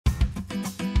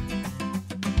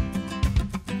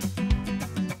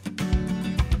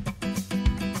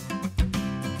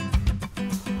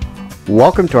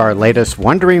Welcome to our latest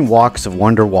Wandering Walks of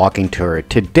Wonder walking tour.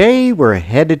 Today we're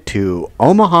headed to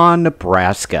Omaha,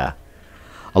 Nebraska.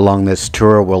 Along this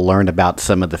tour we'll learn about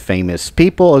some of the famous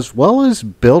people as well as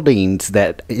buildings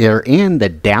that are in the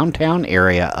downtown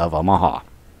area of Omaha.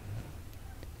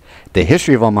 The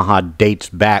history of Omaha dates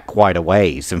back quite a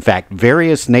ways. In fact,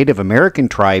 various Native American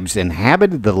tribes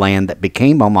inhabited the land that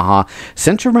became Omaha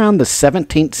since around the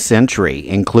 17th century,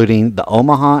 including the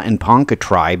Omaha and Ponca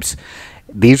tribes.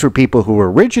 These were people who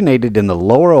originated in the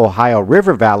lower Ohio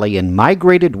River Valley and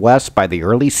migrated west by the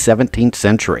early 17th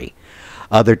century.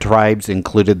 Other tribes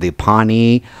included the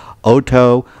Pawnee,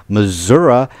 Oto,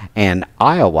 Missouri, and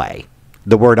Iowa.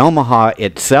 The word Omaha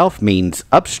itself means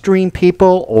upstream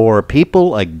people or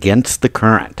people against the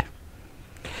current.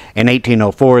 In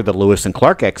 1804, the Lewis and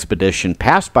Clark expedition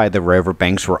passed by the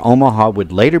riverbanks where Omaha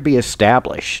would later be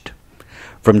established.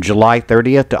 From July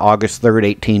 30th to August 3rd,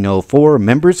 1804,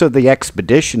 members of the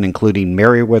expedition, including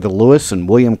Meriwether Lewis and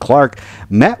William Clark,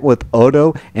 met with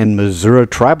Oto and Missouri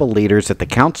tribal leaders at the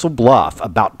Council Bluff,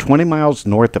 about 20 miles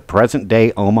north of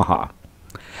present-day Omaha.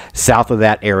 South of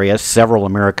that area, several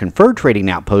American fur trading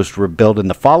outposts were built in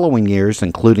the following years,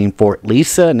 including Fort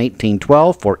Lisa in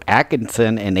 1812, Fort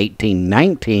Atkinson in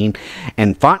 1819,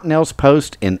 and Fontenelle's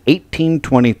Post in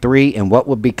 1823 in what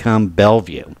would become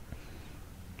Bellevue.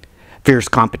 Fierce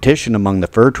competition among the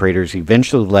fur traders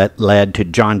eventually led to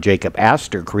John Jacob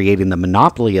Astor creating the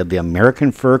monopoly of the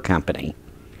American Fur Company.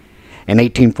 In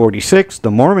 1846, the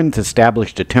Mormons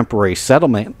established a temporary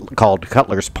settlement called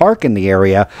Cutler's Park in the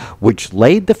area, which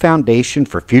laid the foundation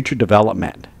for future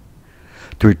development.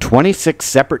 Through 26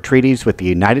 separate treaties with the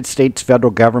United States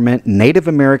federal government, Native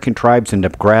American tribes in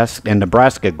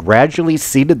Nebraska gradually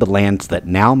ceded the lands that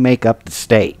now make up the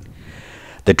state.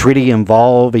 The treaty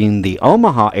involving the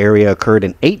Omaha area occurred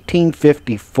in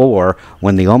 1854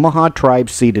 when the Omaha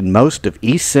tribe ceded most of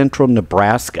east central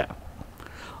Nebraska.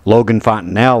 Logan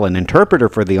Fontenelle, an interpreter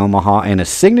for the Omaha and a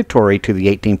signatory to the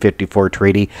 1854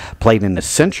 treaty, played an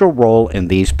essential role in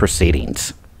these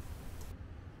proceedings.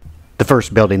 The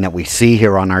first building that we see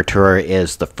here on our tour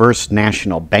is the First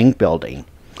National Bank building.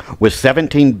 With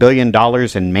 $17 billion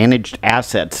in managed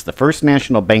assets, the First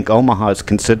National Bank Omaha is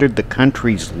considered the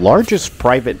country's largest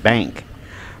private bank.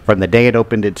 From the day it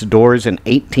opened its doors in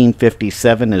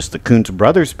 1857 as the Coons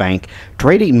Brothers Bank,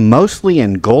 trading mostly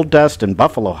in gold dust and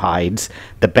buffalo hides,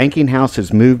 the banking house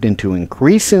has moved into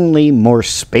increasingly more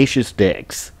spacious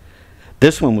digs.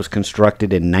 This one was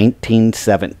constructed in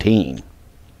 1917.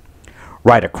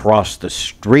 Right across the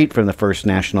street from the First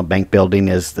National Bank building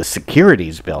is the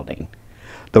Securities Building.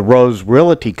 The Rose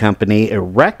Realty Company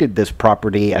erected this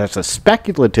property as a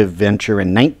speculative venture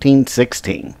in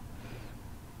 1916.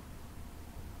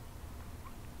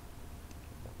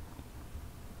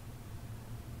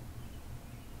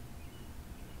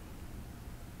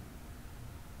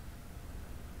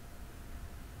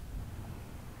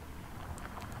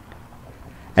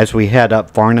 As we head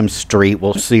up Farnham Street,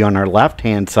 we'll see on our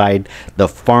left-hand side the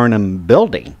Farnham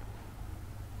Building.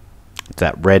 It's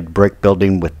that red brick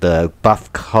building with the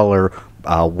buff color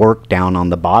work down on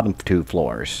the bottom two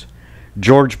floors.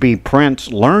 George B.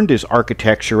 Prince learned his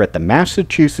architecture at the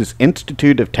Massachusetts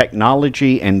Institute of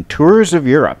Technology and Tours of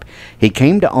Europe. He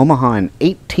came to Omaha in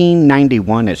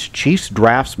 1891 as chief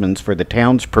draftsman for the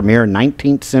town's premier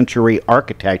 19th century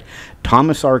architect,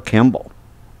 Thomas R. Kimball.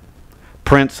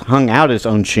 Prince hung out his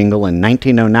own shingle in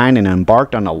 1909 and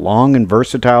embarked on a long and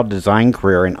versatile design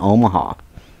career in Omaha.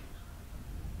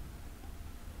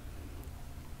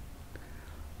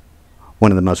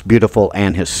 One of the most beautiful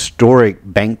and historic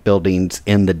bank buildings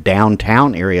in the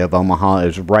downtown area of Omaha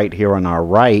is right here on our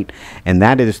right, and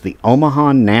that is the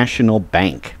Omaha National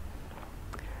Bank.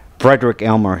 Frederick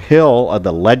Elmer Hill of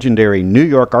the legendary New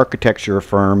York architecture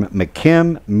firm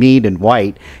McKim, Mead &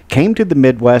 White came to the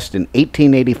Midwest in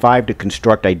 1885 to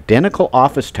construct identical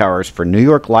office towers for New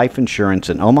York Life Insurance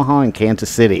in Omaha and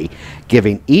Kansas City,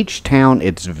 giving each town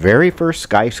its very first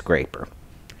skyscraper.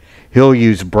 Hill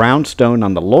used brownstone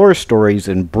on the lower stories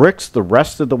and bricks the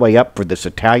rest of the way up for this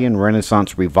Italian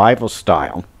Renaissance revival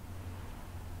style.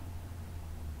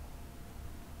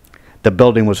 The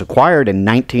building was acquired in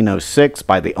 1906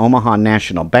 by the Omaha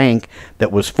National Bank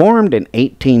that was formed in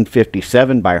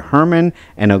 1857 by Herman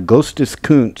and Augustus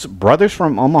Kuntz, brothers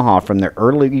from Omaha in their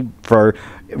early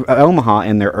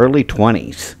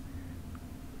 20s.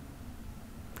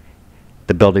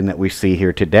 The building that we see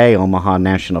here today, Omaha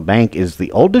National Bank, is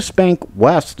the oldest bank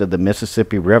west of the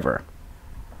Mississippi River.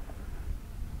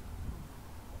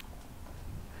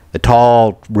 The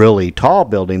tall, really tall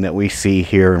building that we see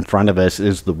here in front of us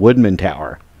is the Woodman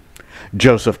Tower.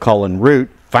 Joseph Cullen Root,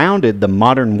 founded the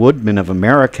Modern Woodmen of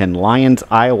America in Lyons,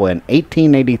 Iowa in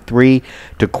 1883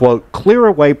 to, quote, clear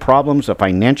away problems of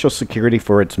financial security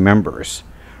for its members.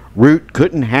 Root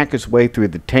couldn't hack his way through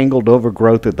the tangled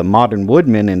overgrowth of the Modern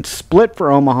Woodmen and split for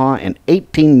Omaha in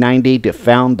 1890 to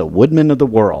found the Woodmen of the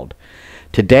World.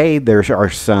 Today, there are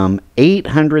some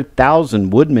 800,000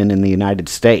 woodmen in the United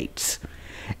States.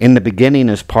 In the beginning,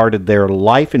 as part of their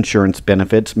life insurance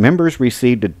benefits, members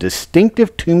received a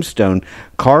distinctive tombstone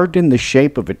carved in the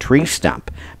shape of a tree stump.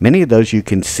 Many of those you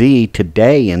can see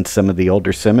today in some of the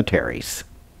older cemeteries.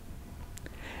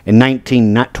 In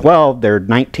 1912, their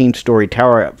 19-story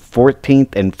tower at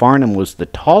 14th and Farnham was the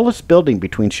tallest building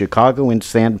between Chicago and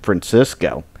San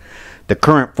Francisco. The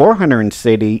current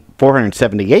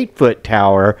 478-foot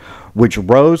tower, which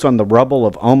rose on the rubble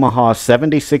of Omaha's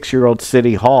 76-year-old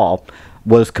City Hall,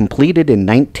 was completed in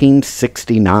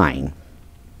 1969.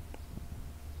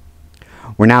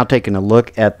 We're now taking a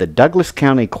look at the Douglas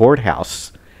County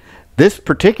Courthouse. This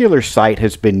particular site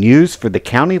has been used for the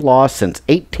county law since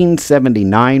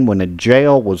 1879 when a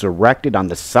jail was erected on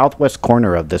the southwest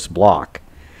corner of this block.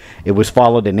 It was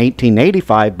followed in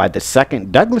 1885 by the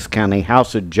second Douglas County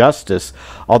House of Justice,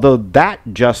 although that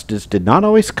justice did not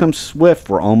always come swift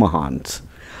for Omahans.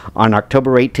 On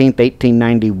October 18,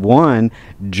 1891,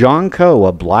 John Coe,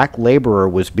 a black laborer,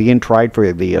 was being tried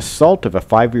for the assault of a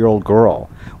 5-year-old girl.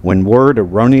 When word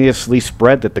erroneously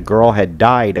spread that the girl had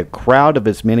died, a crowd of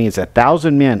as many as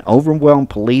 1,000 men overwhelmed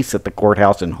police at the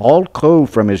courthouse and hauled Coe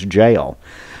from his jail.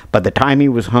 By the time he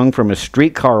was hung from a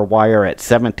streetcar wire at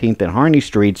 17th and Harney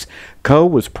Streets, Coe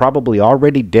was probably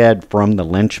already dead from the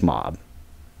lynch mob.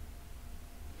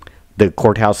 The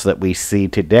courthouse that we see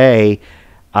today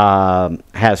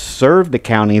has served the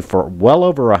county for well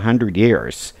over 100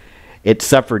 years. It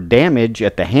suffered damage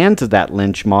at the hands of that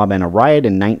lynch mob in a riot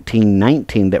in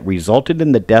 1919 that resulted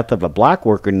in the death of a black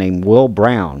worker named Will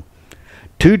Brown.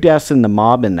 2 deaths in the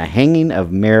mob and the hanging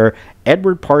of Mayor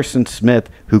Edward Parson Smith,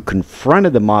 who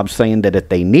confronted the mob saying that if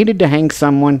they needed to hang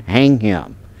someone, hang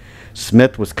him.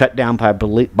 Smith was cut down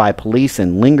by police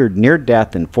and lingered near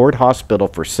death in Ford Hospital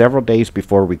for several days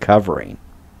before recovering.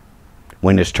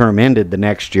 When his term ended the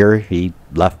next year, he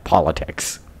left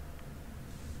politics.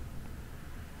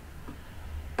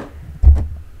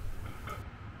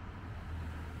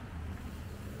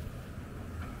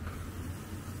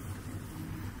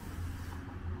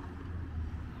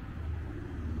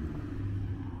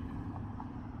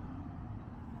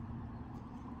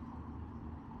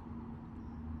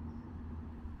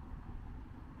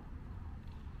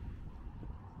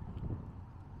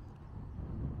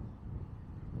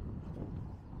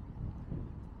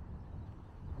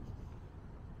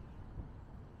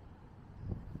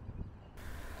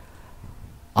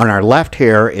 On our left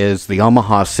here is the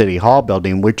Omaha City Hall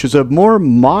building, which is a more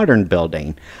modern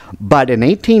building. But in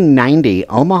 1890,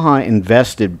 Omaha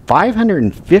invested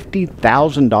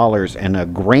 $550,000 in a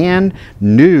grand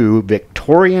new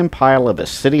Victorian pile of a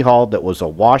city hall that was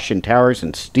awash in towers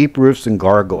and steep roofs and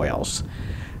gargoyles.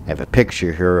 I have a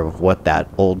picture here of what that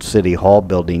old City Hall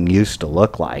building used to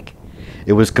look like.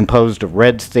 It was composed of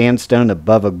red sandstone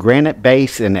above a granite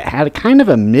base, and it had a kind of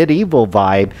a medieval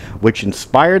vibe, which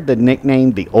inspired the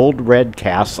nickname the Old Red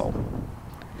Castle.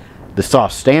 The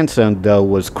soft sandstone, though,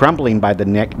 was crumbling by the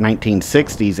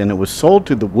 1960s, and it was sold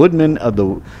to the woodmen of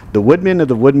the woodmen of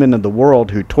the woodmen of the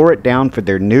world, who tore it down for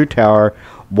their new tower,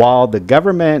 while the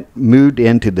government moved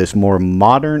into this more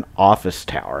modern office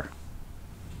tower.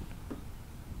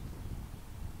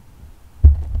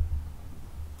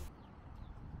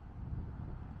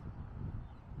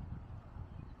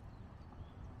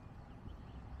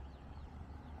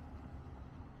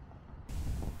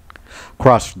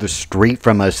 Across the street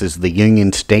from us is the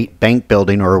Union State Bank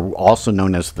building, or also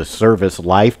known as the Service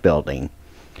Life building.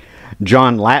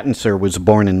 John Lattenser was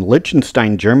born in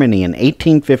Liechtenstein, Germany in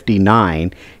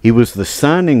 1859. He was the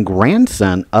son and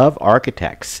grandson of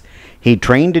architects. He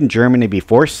trained in Germany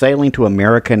before sailing to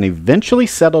America and eventually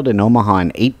settled in Omaha in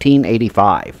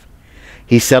 1885.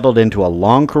 He settled into a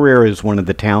long career as one of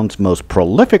the town's most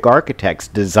prolific architects,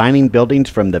 designing buildings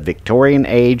from the Victorian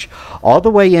age all the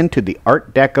way into the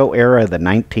Art Deco era of the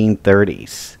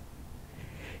 1930s.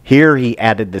 Here he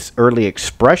added this early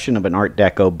expression of an Art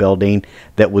Deco building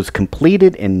that was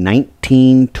completed in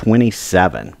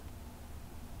 1927.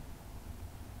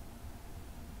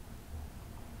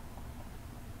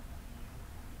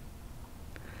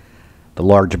 The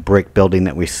large brick building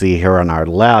that we see here on our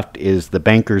left is the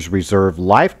Bankers Reserve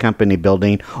Life Company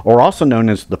building, or also known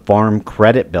as the Farm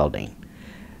Credit Building.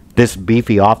 This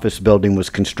beefy office building was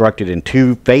constructed in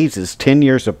two phases 10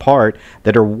 years apart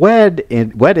that are wedded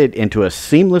into a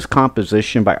seamless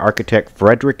composition by architect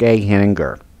Frederick A.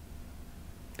 Henninger.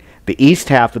 The east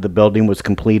half of the building was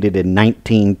completed in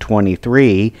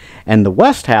 1923, and the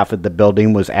west half of the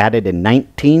building was added in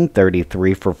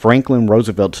 1933 for Franklin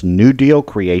Roosevelt's New Deal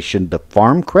creation, the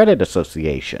Farm Credit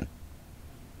Association.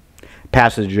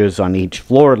 Passages on each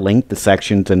floor linked the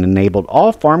sections and enabled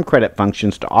all farm credit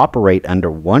functions to operate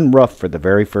under one roof for the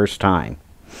very first time.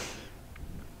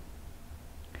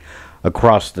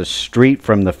 Across the street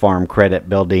from the Farm Credit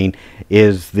Building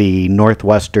is the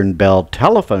Northwestern Bell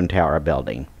Telephone Tower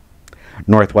Building.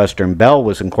 Northwestern Bell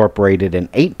was incorporated in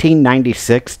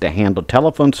 1896 to handle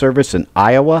telephone service in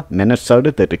Iowa,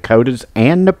 Minnesota, the Dakotas,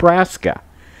 and Nebraska.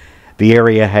 The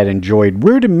area had enjoyed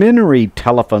rudimentary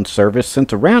telephone service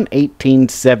since around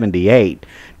 1878,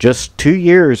 just 2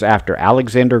 years after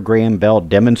Alexander Graham Bell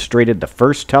demonstrated the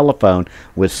first telephone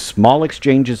with small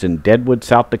exchanges in Deadwood,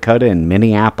 South Dakota, and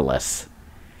Minneapolis.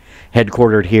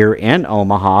 Headquartered here in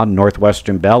Omaha,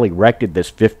 Northwestern Bell erected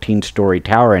this 15-story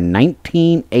tower in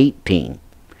 1918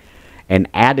 and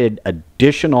added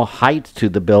additional heights to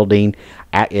the building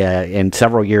in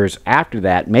several years after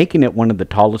that, making it one of the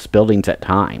tallest buildings at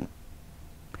time.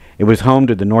 It was home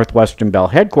to the Northwestern Bell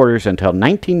headquarters until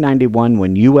 1991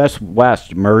 when U.S.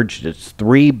 West merged its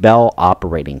three Bell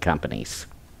operating companies.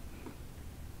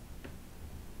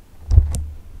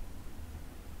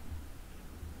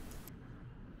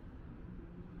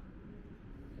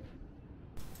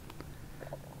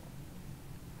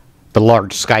 The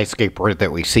large skyscraper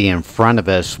that we see in front of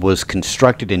us was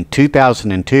constructed in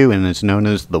 2002 and is known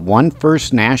as the One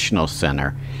First National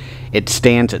Center. It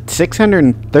stands at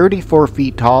 634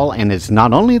 feet tall and is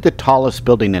not only the tallest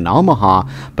building in Omaha,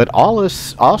 but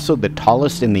also the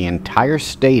tallest in the entire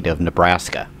state of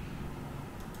Nebraska.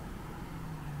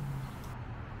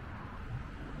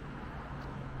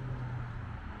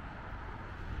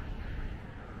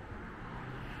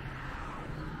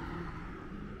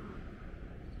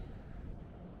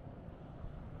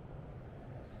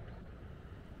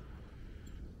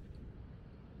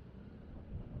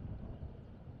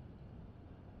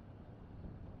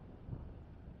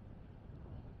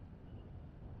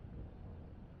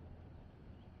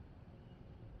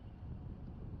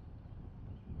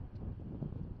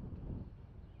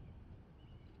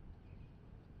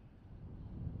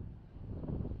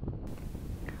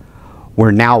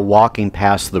 We're now walking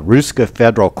past the Ruska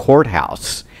Federal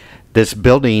Courthouse. This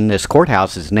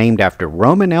courthouse is named after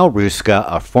Roman L. Ruska,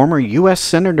 a former U.S.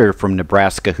 Senator from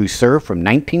Nebraska who served from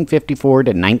 1954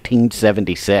 to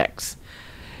 1976.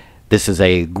 This is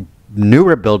a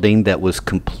newer building that was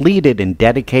completed and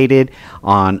dedicated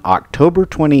on October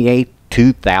 28,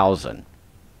 2000.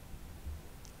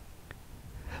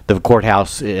 The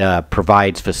courthouse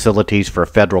provides facilities for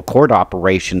federal court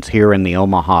operations here in the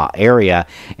Omaha area,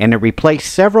 and it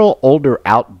replaced several older,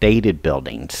 outdated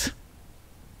buildings.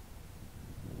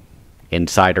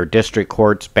 Inside are district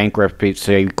courts,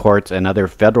 bankruptcy courts, and other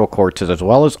federal courts, as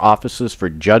well as offices for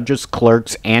judges,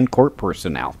 clerks, and court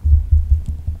personnel.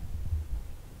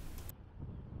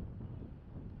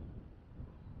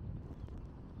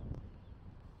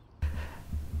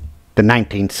 The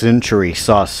 19th century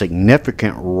saw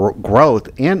significant growth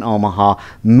in Omaha,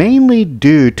 mainly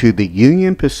due to the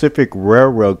Union Pacific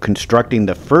Railroad constructing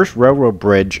the first railroad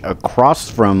bridge across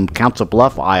from Council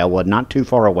Bluff, Iowa, not too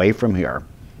far away from here.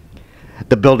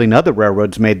 The building of the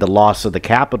railroads made the loss of the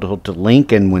capital to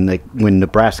Lincoln when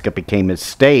Nebraska became a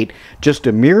state just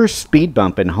a mere speed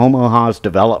bump in Omaha's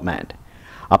development.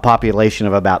 A population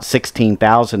of about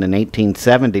 16,000 in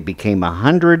 1870 became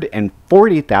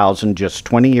 140,000 just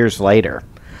 20 years later.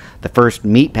 The first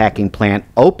meatpacking plant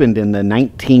opened in the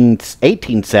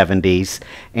 1870s,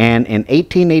 and in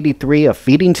 1883 a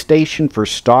feeding station for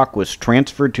stock was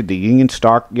transferred to the Union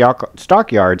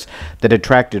stockyards that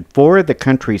attracted 4 of the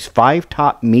country's 5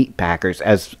 top meat packers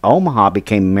as Omaha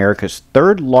became America's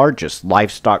 3rd largest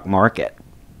livestock market.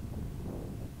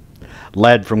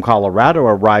 Lead from Colorado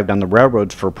arrived on the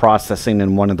railroads for processing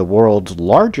in one of the world's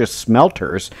largest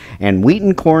smelters, and wheat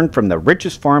and corn from the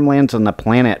richest farmlands on the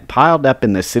planet piled up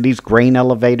in the city's grain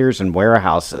elevators and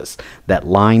warehouses that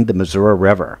lined the Missouri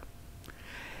River.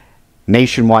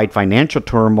 Nationwide financial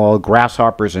turmoil,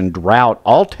 grasshoppers, and drought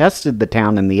all tested the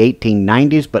town in the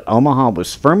 1890s, but Omaha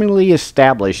was firmly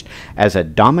established as a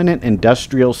dominant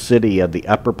industrial city of the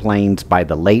Upper Plains by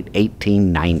the late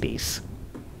 1890s.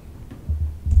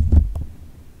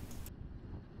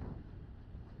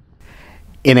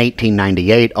 In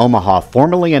 1898, Omaha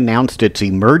formally announced its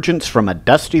emergence from a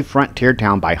dusty frontier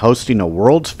town by hosting a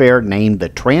World's Fair named the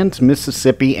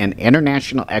Trans-Mississippi and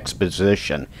International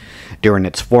Exposition. During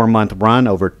its 4-month run,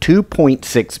 over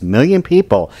 2.6 million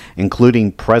people,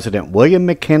 including President William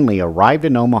McKinley, arrived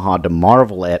in Omaha to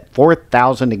marvel at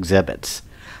 4,000 exhibits.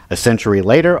 A century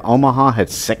later, Omaha had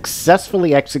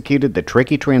successfully executed the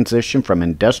tricky transition from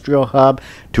industrial hub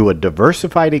to a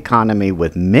diversified economy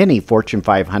with many Fortune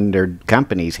 500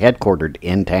 companies headquartered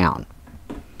in town.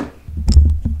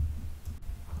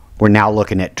 We're now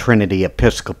looking at Trinity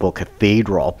Episcopal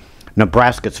Cathedral.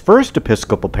 Nebraska's first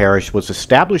Episcopal parish was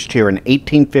established here in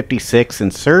 1856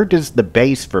 and served as the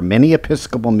base for many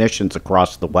Episcopal missions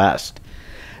across the West.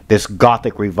 This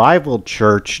Gothic revival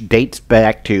church dates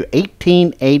back to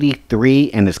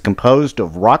 1883 and is composed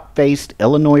of rock-faced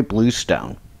Illinois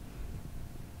bluestone.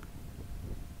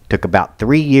 Took about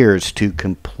 3 years to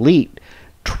complete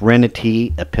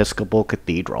Trinity Episcopal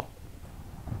Cathedral.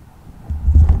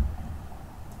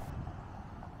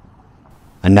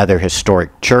 Another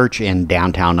historic church in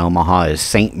downtown Omaha is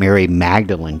St. Mary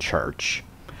Magdalene Church.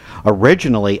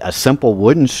 Originally a simple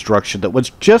wooden structure that was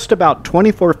just about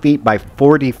 24 feet by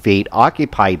 40 feet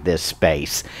occupied this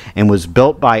space and was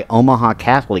built by Omaha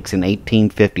Catholics in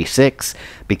 1856,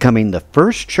 becoming the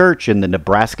first church in the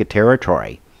Nebraska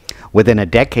Territory. Within a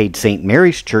decade, St.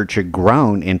 Mary's Church had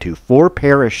grown into 4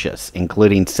 parishes,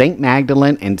 including St.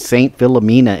 Magdalene and St.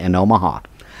 Philomena in Omaha.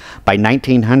 By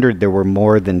 1900, there were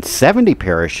more than 70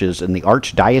 parishes in the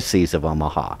Archdiocese of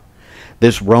Omaha.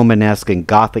 This Romanesque and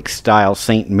Gothic-style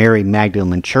St. Mary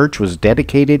Magdalene Church was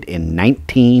dedicated in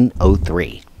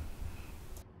 1903.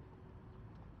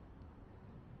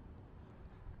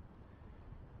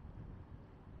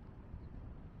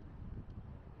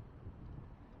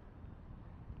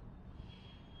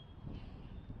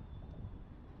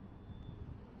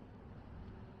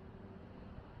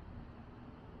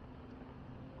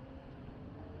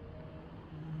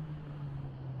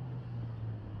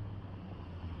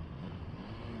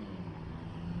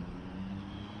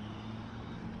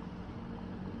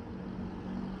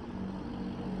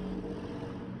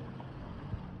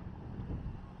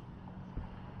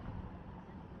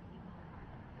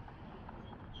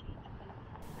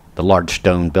 The large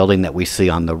stone building that we see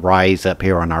on the rise up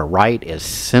here on our right is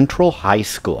Central High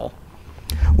School.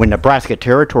 When Nebraska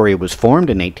Territory was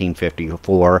formed in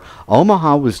 1854,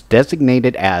 Omaha was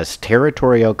designated as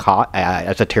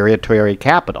a territory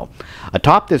capital.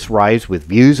 Atop this rise with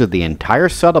views of the entire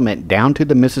settlement down to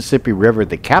the Mississippi River,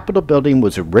 the Capitol building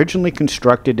was originally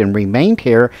constructed and remained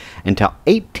here until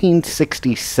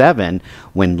 1867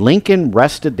 when Lincoln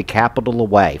wrested the capital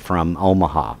away from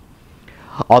Omaha.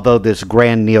 Although this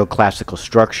grand neoclassical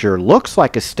structure looks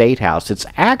like a state house, it's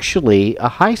actually a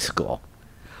high school.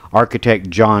 Architect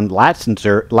John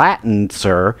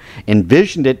Lattiser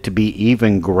envisioned it to be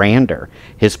even grander.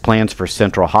 His plans for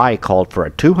Central High called for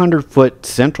a 200-foot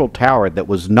central tower that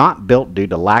was not built due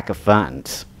to lack of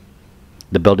funds.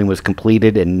 The building was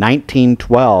completed in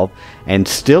 1912 and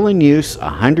still in use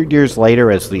 100 years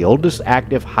later as the oldest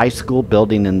active high school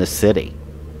building in the city.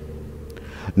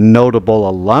 Notable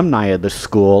alumni of the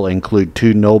school include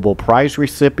 2 Nobel Prize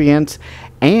recipients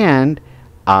and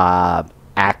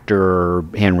actor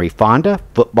Henry Fonda,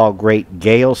 football great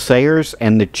Gale Sayers,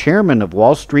 and the chairman of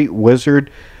Wall Street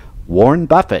wizard Warren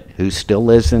Buffett, who still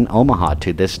lives in Omaha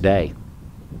to this day.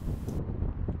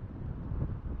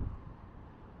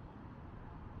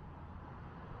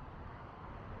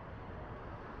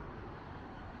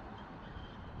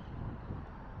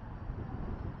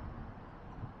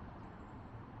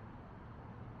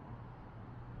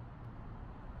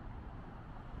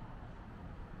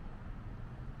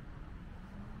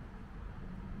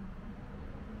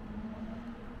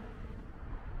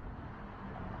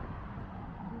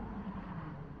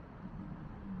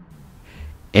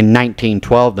 In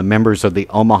 1912, the members of the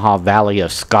Omaha Valley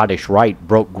of Scottish Rite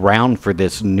broke ground for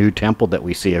this new temple that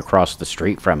we see across the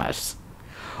street from us.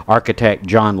 Architect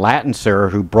John Lattiser,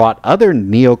 who brought other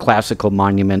neoclassical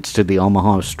monuments to the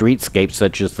Omaha streetscape,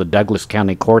 such as the Douglas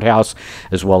County Courthouse,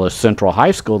 as well as Central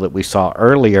High School that we saw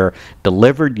earlier,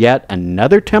 delivered yet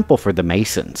another temple for the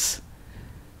Masons.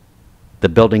 The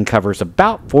building covers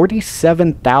about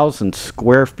 47,000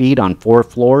 square feet on 4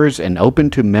 floors and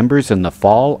opened to members in the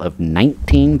fall of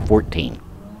 1914.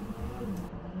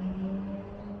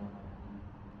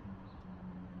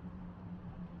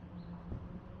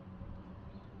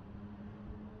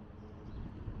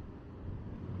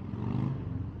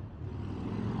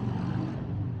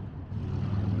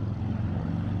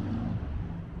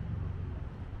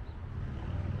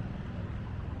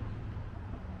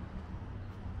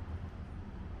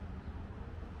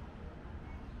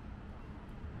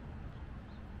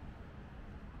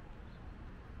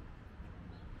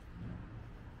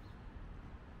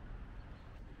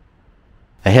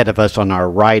 Ahead of us on our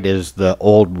right is the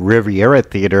old Riviera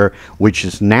Theater, which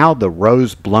is now the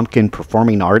Rose Blumkin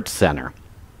Performing Arts Center.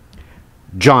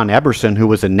 John Eberson, who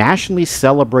was a nationally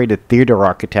celebrated theater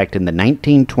architect in the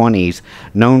 1920s,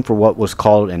 known for what was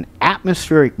called an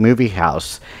atmospheric movie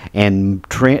house and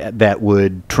that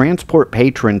would transport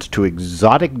patrons to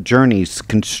exotic journeys,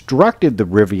 constructed the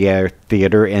Riviera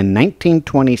Theater in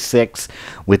 1926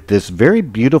 with this very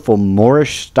beautiful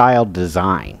Moorish-style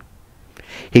design.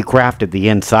 He crafted the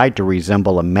inside to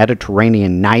resemble a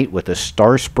Mediterranean night with a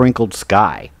star-sprinkled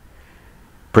sky.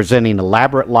 Presenting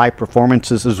elaborate live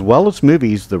performances as well as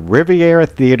movies, the Riviera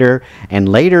Theater, and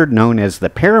later known as the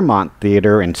Paramount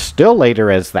Theater and still later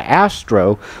as the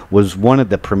Astro, was one of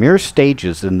the premier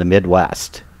stages in the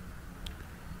Midwest.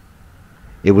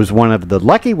 It was one of the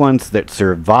lucky ones that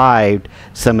survived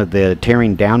some of the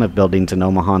tearing down of buildings in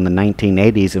Omaha in the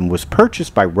 1980s and was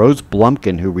purchased by Rose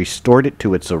Blumkin, who restored it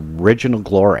to its original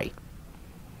glory.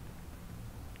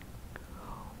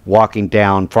 Walking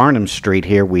down Farnham Street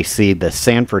here, we see the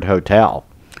Sanford Hotel.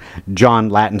 John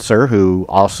Lattiser, who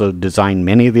also designed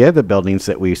many of the other buildings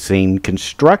that we've seen,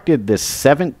 constructed this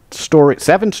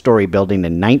seven-story building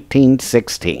in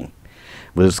 1916.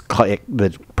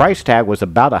 The price tag was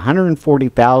about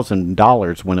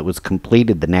 $140,000 when it was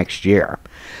completed the next year.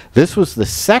 This was the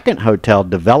second hotel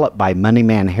developed by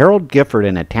moneyman Harold Gifford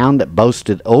in a town that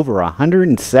boasted over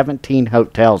 117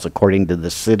 hotels according to the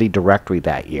city directory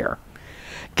that year.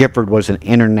 Gifford was an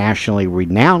internationally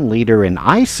renowned leader in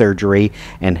eye surgery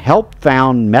and helped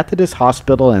found Methodist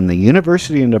Hospital and the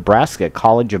University of Nebraska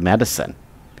College of Medicine.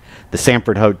 The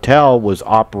Sanford Hotel was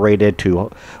operated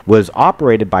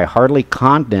by Harley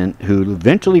Condent, who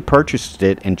eventually purchased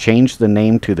it and changed the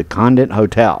name to the Condent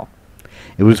Hotel.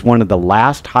 It was one of the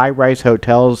last high-rise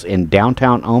hotels in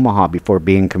downtown Omaha before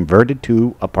being converted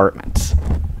to apartments.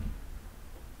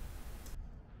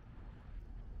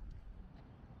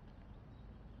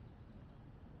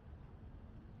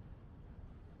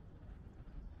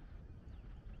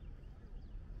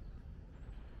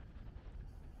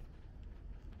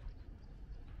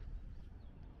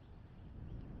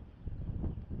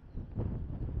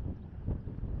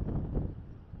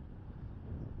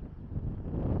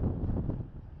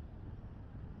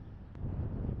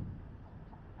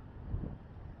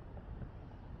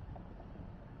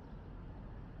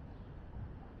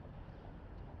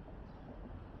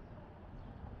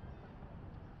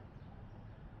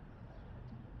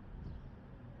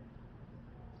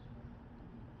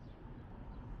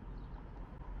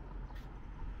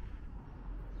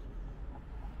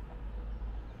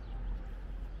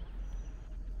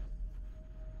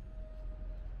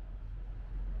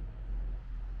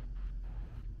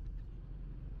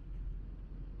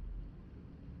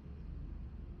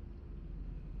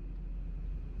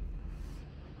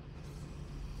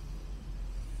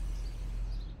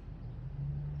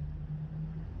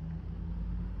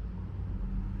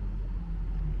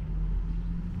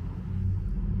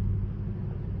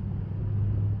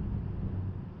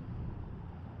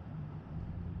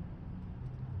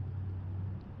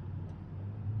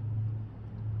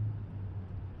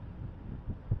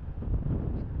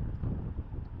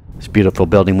 This beautiful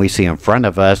building we see in front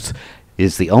of us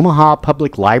is the Omaha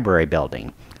Public Library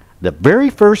building. The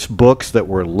very first books that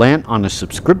were lent on a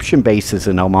subscription basis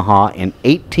in Omaha in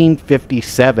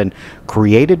 1857,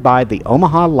 created by the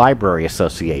Omaha Library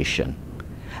Association.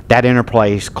 That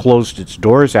enterprise closed its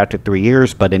doors after 3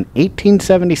 years, but in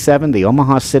 1877, the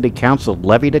Omaha City Council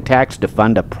levied a tax to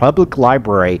fund a public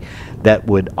library that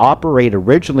would operate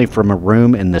originally from a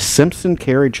room in the Simpson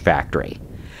Carriage Factory.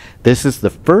 This is the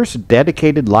first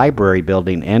dedicated library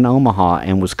building in Omaha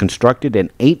and was constructed in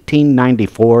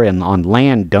 1894 and on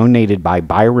land donated by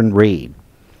Byron Reed.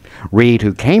 Reed,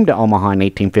 who came to Omaha in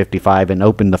 1855 and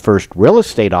opened the first real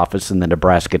estate office in the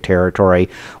Nebraska Territory,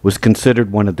 was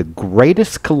considered one of the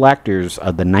greatest collectors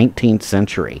of the 19th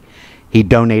century. He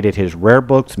donated his rare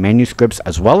books, manuscripts,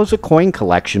 as well as a coin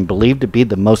collection believed to be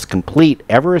the most complete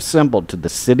ever assembled to the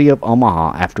city of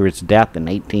Omaha after its death in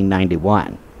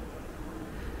 1891.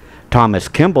 Thomas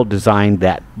Kimball designed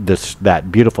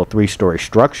that beautiful three-story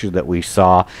structure that we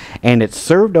saw, and it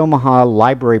served Omaha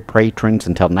library patrons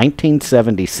until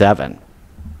 1977.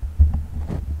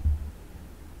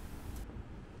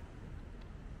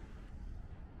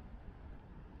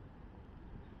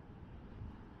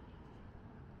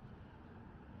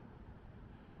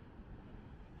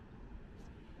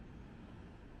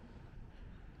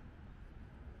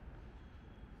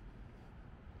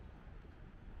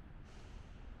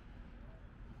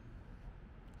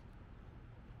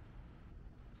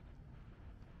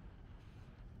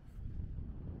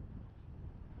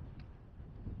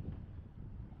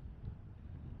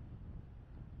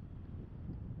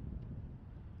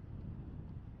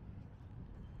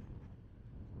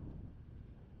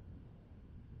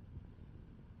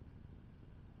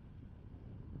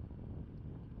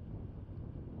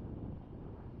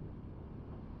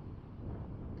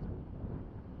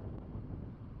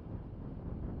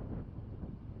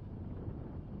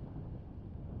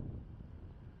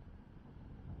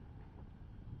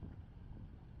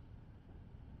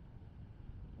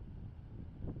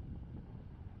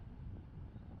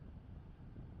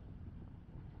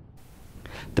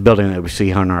 The building that we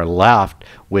see on our left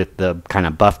with the kind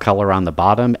of buff color on the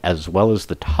bottom as well as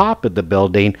the top of the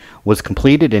building was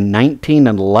completed in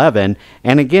 1911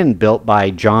 and again built by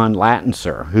John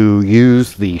Lattiser, who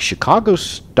used the Chicago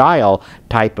style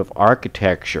type of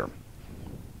architecture.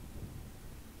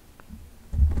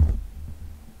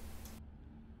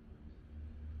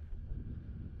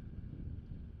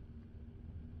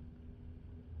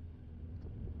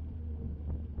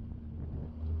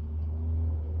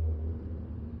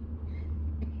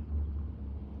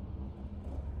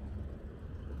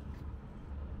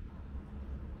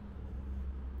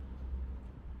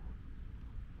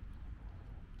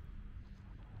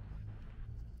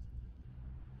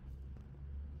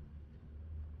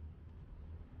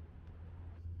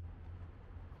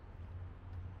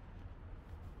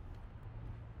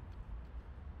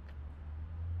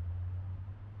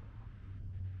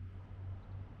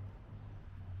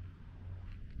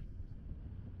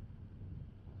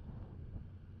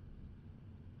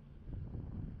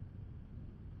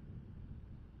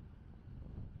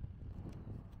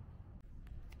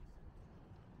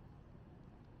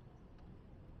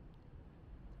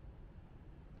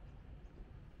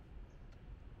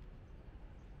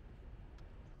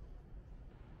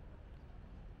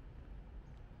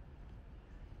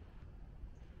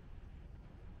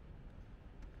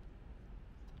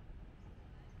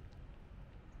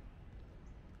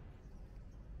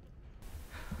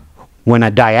 When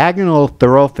a diagonal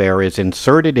thoroughfare is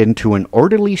inserted into an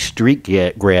orderly street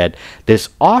grid, this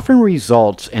often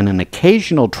results in an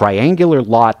occasional triangular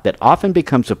lot that often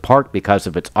becomes a park because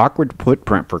of its awkward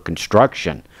footprint for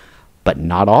construction, but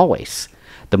not always.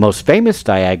 The most famous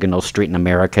diagonal street in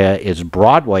America is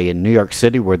Broadway in New York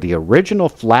City, where the original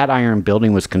Flatiron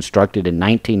Building was constructed in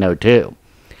 1902.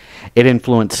 It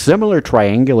influenced similar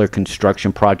triangular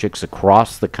construction projects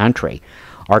across the country.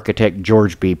 Architect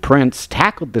George B. Prince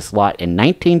tackled this lot in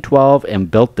 1912 and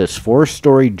built this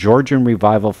four-story Georgian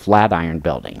Revival Flatiron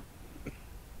building.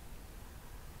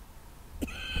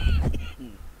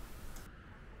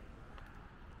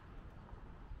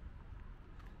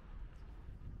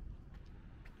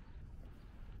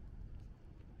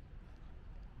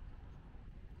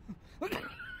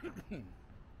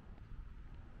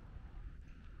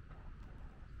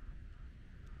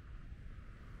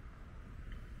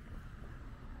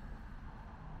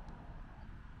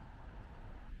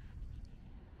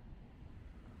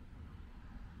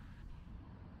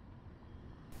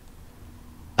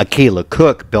 Aquila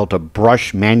Cook built a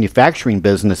brush manufacturing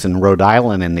business in Rhode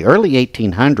Island in the early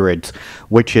 1800s,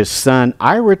 which his son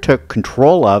Ira took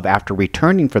control of after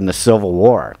returning from the Civil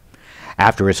War.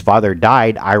 After his father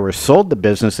died, Ira sold the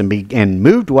business and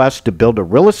moved west to build a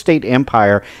real estate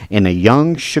empire in a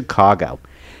young Chicago.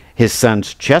 His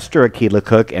sons Chester Aquila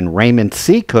Cook and Raymond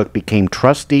C. Cook became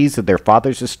trustees of their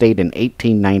father's estate in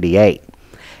 1898.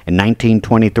 In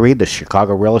 1923, the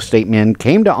Chicago real estate men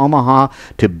came to Omaha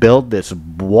to build this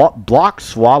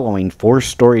block-swallowing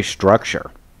four-story structure.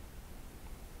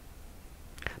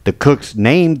 The Cooks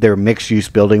named their mixed-use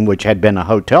building, which had been a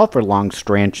hotel for long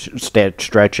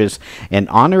stretches, in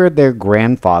honor of their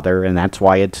grandfather, and that's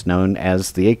why it's known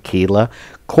as the Aquila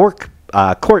Court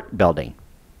Building.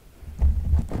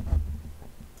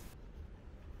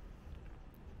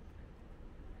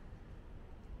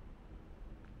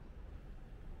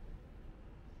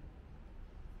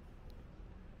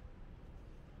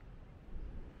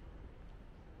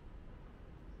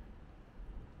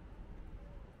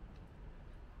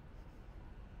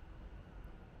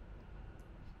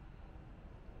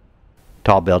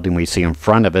 Tall building we see in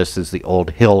front of us is the old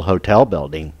Hill Hotel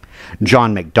building.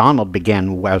 John McDonald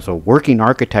began as a working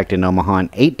architect in Omaha in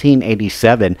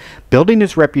 1887, building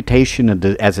his reputation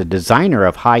as a designer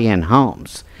of high-end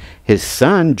homes. His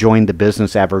son joined the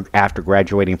business after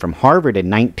graduating from Harvard in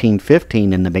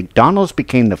 1915, and the McDonalds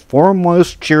became the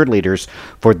foremost cheerleaders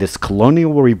for this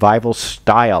colonial revival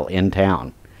style in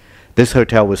town. This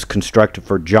hotel was constructed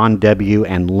for John W.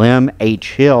 and Lem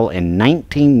H. Hill in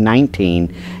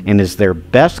 1919 and is their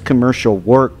best commercial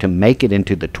work to make it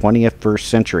into the 21st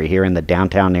century here in the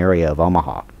downtown area of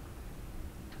Omaha.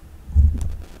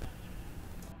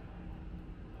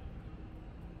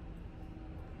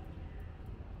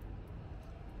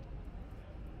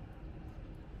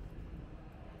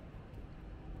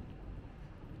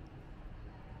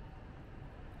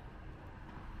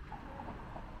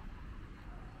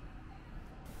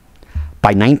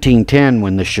 By 1910,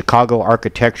 when the Chicago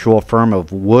architectural firm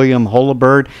of William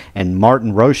Holabird and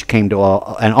Martin Roche came to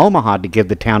Omaha to give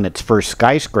the town its first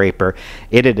skyscraper,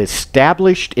 it had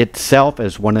established itself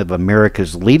as one of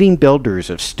America's leading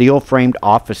builders of steel-framed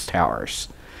office towers.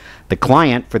 The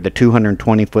client for the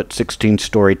 220-foot,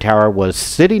 16-story tower was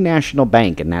City National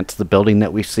Bank, and that's the building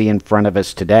that we see in front of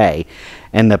us today.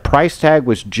 And the price tag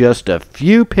was just a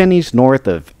few pennies north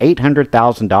of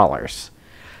 $800,000.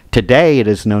 Today, it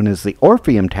is known as the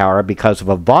Orpheum Tower because of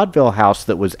a vaudeville house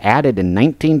that was added in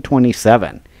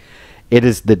 1927. It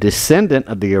is the descendant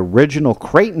of the original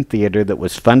Creighton Theater that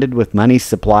was funded with money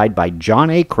supplied by John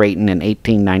A. Creighton in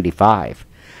 1895.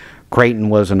 Creighton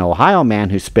was an Ohio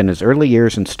man who spent his early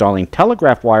years installing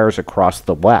telegraph wires across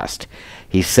the West.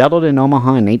 He settled in Omaha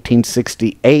in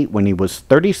 1868 when he was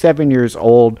 37 years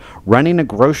old, running a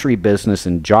grocery business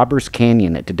in Jobbers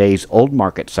Canyon at today's Old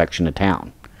Market section of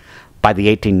town. By the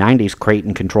 1890s,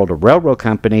 Creighton controlled a railroad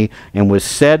company and was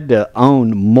said to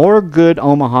own more good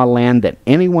Omaha land than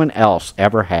anyone else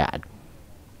ever had.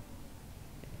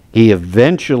 He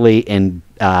eventually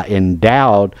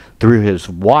endowed, through his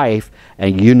wife, a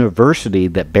university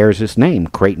that bears his name,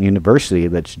 Creighton University,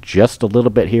 that's just a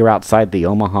little bit here outside the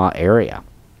Omaha area.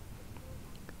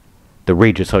 The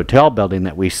Regis Hotel building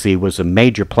that we see was a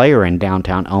major player in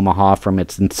downtown Omaha from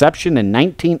its inception in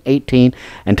 1918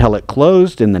 until it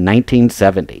closed in the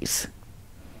 1970s.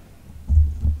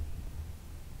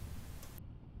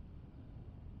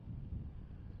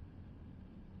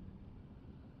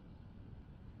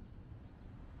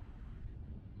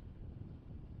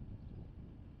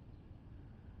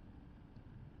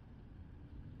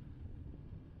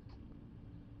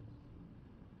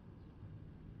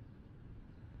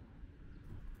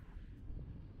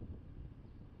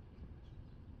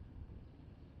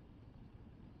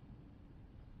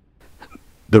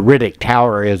 The Riddick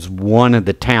Tower is one of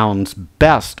the town's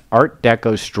best Art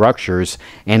Deco structures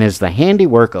and is the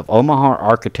handiwork of Omaha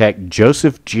architect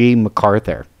Joseph G.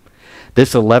 MacArthur.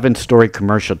 This 11-story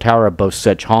commercial tower boasts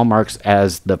such hallmarks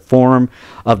as the form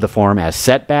as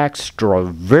setbacks,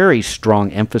 very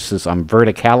strong emphasis on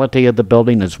verticality of the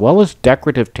building, as well as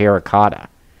decorative terracotta.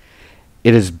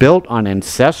 It is built on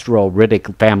ancestral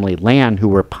Riddick family land who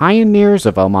were pioneers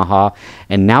of Omaha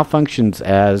and now functions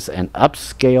as an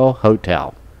upscale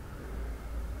hotel.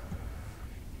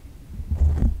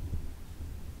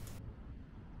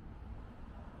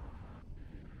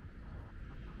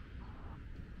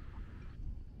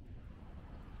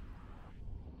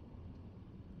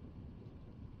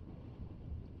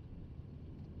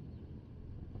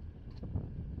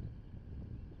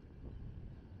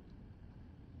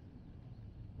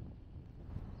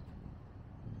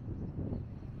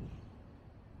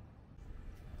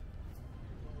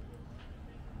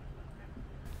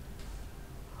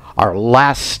 Our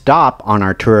last stop on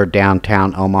our tour of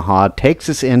downtown Omaha takes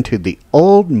us into the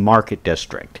Old Market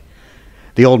District.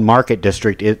 The Old Market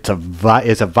District is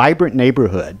a vibrant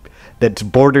neighborhood that's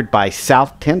bordered by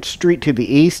South 10th Street to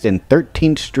the east and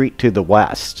 13th Street to the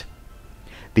west.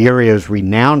 The area is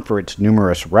renowned for its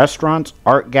numerous restaurants,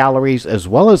 art galleries, as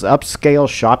well as upscale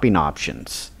shopping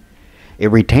options. It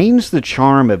retains the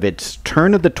charm of its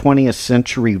turn of the 20th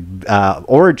century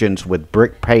origins with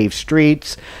brick-paved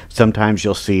streets. Sometimes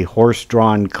you'll see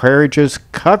horse-drawn carriages,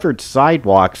 covered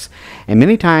sidewalks, and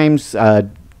many times,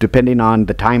 depending on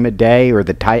the time of day or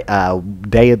the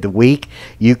day of the week,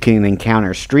 you can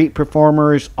encounter street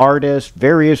performers, artists,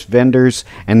 various vendors,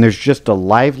 and there's just a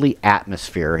lively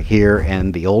atmosphere here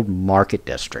in the Old Market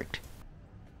District.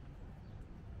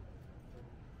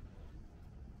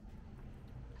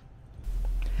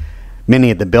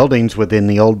 Many of the buildings within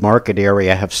the Old Market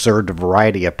area have served a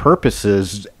variety of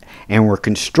purposes and were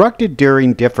constructed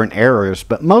during different eras,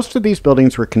 but most of these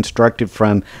buildings were constructed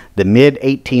from the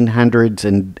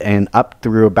mid-1800s and up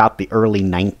through about the early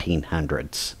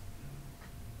 1900s.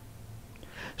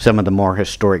 Some of the more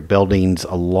historic buildings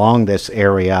along this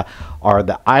area are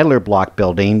the Eiler Block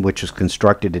building, which was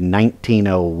constructed in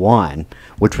 1901,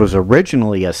 which was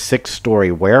originally a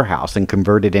 6-story warehouse and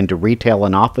converted into retail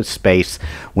and office space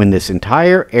when this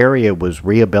entire area was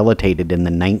rehabilitated in the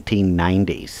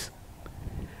 1990s.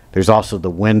 There's also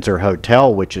the Windsor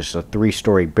Hotel, which is a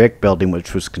 3-story brick building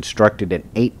which was constructed in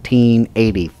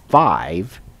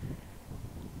 1885,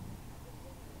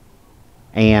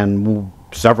 and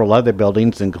several other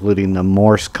buildings, including the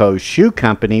Morse Co. Shoe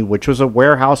Company, which was a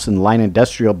warehouse and light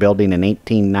industrial building in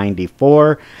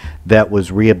 1894 that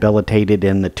was rehabilitated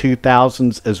in the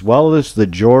 2000s, as well as the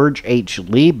George H.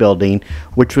 Lee Building,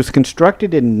 which was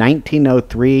constructed in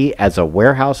 1903 as a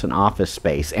warehouse and office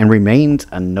space and remains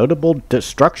a notable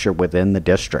structure within the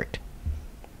district.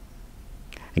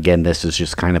 Again, this is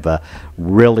just kind of a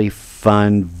really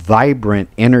fun, vibrant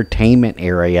entertainment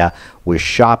area with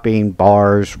shopping,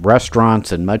 bars,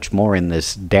 restaurants, and much more in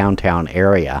this downtown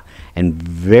area, and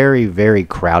very, very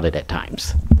crowded at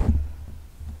times.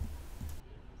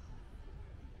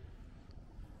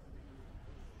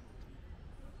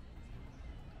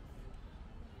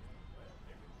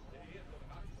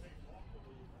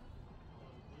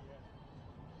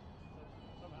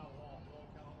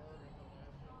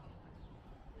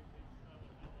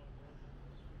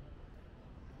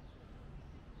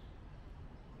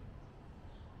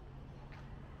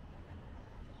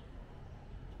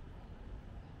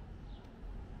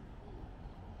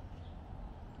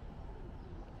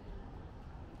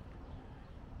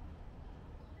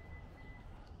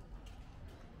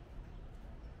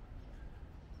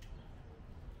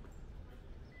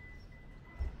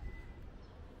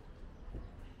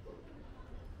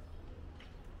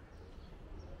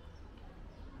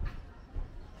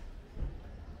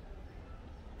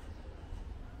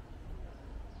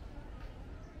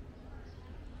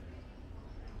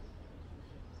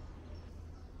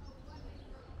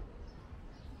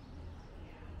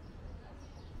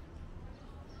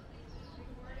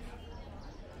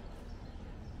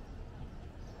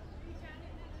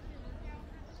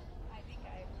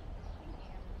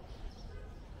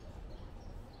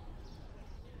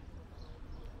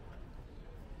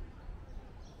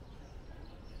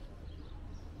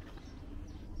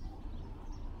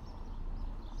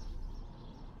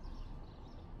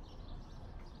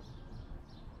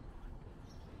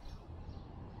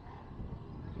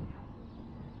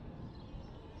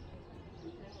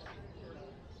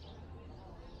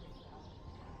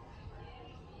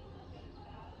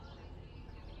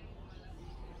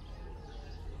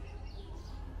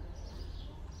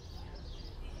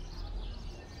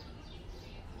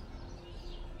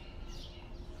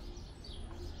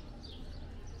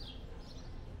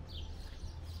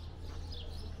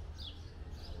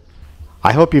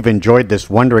 I hope you've enjoyed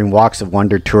this Wandering Walks of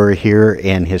Wonder tour here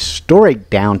in historic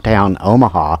downtown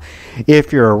Omaha.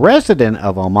 If you're a resident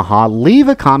of Omaha, leave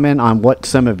a comment on what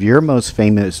some of your most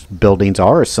famous buildings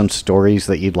are or some stories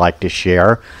that you'd like to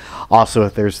share. Also,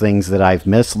 if there's things that I've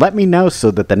missed, let me know so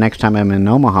that the next time I'm in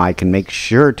Omaha, I can make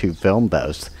sure to film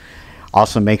those.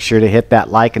 Also, make sure to hit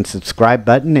that like and subscribe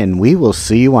button, and we will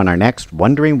see you on our next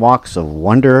Wandering Walks of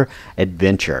Wonder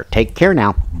adventure. Take care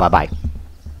now. Bye-bye.